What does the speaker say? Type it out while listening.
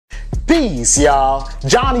Peace, y'all.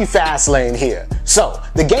 Johnny Fastlane here. So,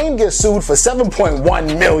 the game gets sued for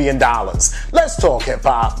 $7.1 million. Let's talk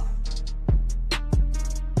hip-hop.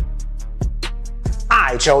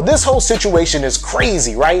 Alright, yo, this whole situation is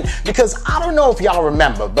crazy, right? Because I don't know if y'all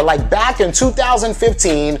remember, but like back in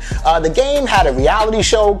 2015, the game had a reality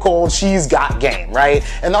show called She's Got Game, right?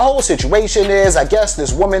 And the whole situation is, I guess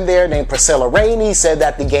this woman there named Priscilla Rainey said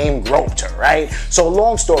that the game groped her, right? So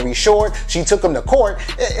long story short, she took him to court.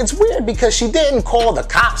 It's weird because she didn't call the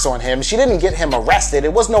cops on him. She didn't get him arrested.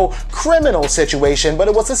 It was no criminal situation, but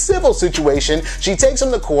it was a civil situation. She takes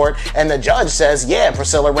him to court and the judge says, yeah,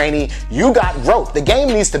 Priscilla Rainey, you got groped. The game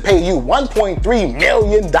needs to pay you $1.3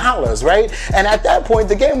 million, right? And at that point,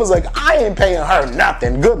 the game was like, I ain't paying her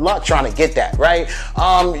nothing. Good luck trying to get that, right?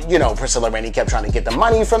 You know, Priscilla Rainey kept trying to get the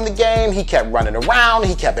money from the game. He kept running around.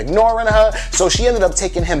 He kept ignoring her. So she ended up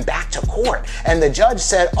taking him back to court. And the judge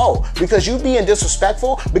said, oh, because you being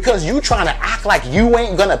disrespectful, because you trying to act like you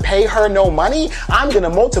ain't gonna pay her no money, I'm gonna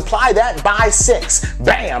multiply that by 6.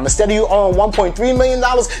 Bam! Instead of you owing $1.3 million,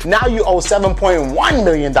 now you owe $7.1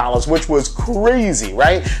 million, which was crazy,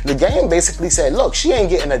 right? The game basically said, look, she ain't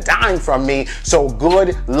getting a dime from me, so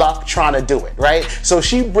good luck trying to do it, right? So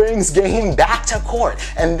she brings game back to court,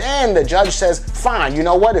 and then the judge says, fine, you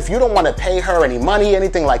know what, if you don't want to pay her any money,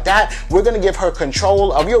 anything like that, we're going to give her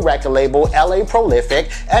control of your record label, LA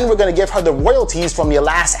Prolific, and we're going to give her the royalties from your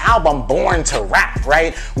last album, Born to Rap,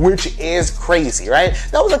 right? Which is crazy, right?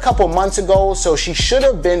 That was a couple months ago, so she should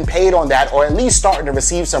have been paid on that, or at least starting to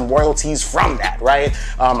receive some royalties from that, right?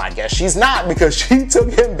 I guess she's not, because she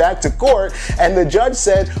took him back to court, and the judge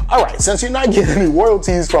said, all right, since you're not getting any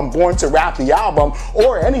royalties from Born to Rap the album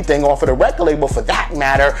or anything off of the record label for that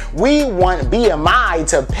matter, we want BMI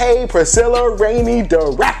to pay Priscilla Rainey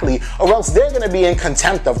directly, or else they're going to be in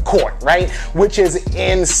contempt of court, right? Which is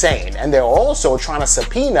insane. And they're also trying to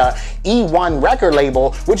subpoena E1 record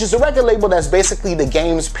label, which is the record label that's basically the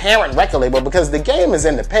game's parent record label, because the game is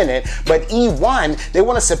independent, but E1, they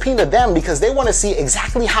want to subpoena them because they want to see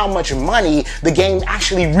exactly how much money the game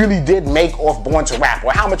actually really did make off Born to Rap,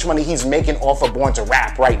 or how much money he's making off of Born to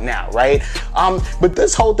Rap right now, right? But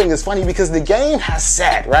this whole thing is funny because the game has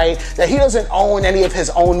said, right, that he doesn't own any of his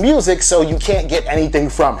own music, so you can't get anything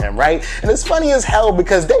from him, right? And it's funny as hell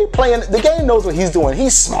because the game knows what he's doing.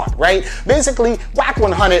 He's smart, right? Basically, Wack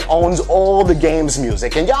 100 owns all the game's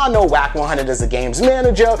music, and y'all know Wack 100 is the game's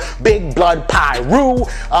manager, Big Blood Pyru,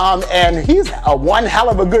 and he's one hell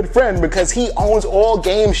of a good friend because he owns all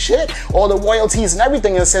game shit, all the royalties and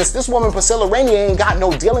everything. And since this woman Priscilla Rainey ain't got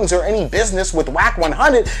no dealings or any business with Wack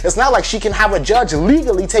 100, it's not like she can have a judge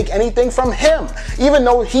legally take anything from him, even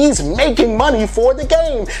though he's making money for the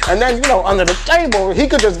game. And then, you know, under the table, he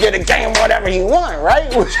could just get a game whatever he want,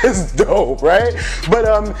 right? Which is dope, right?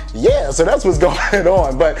 But yeah, so that's what's going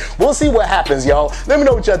on. But we'll see what happens, y'all. Let me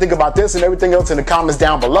know what y'all think about this and everything else in the comments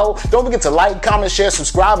down below. Don't forget to like, comment, share,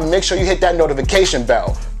 subscribe, and make sure you hit that notification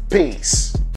bell. Peace.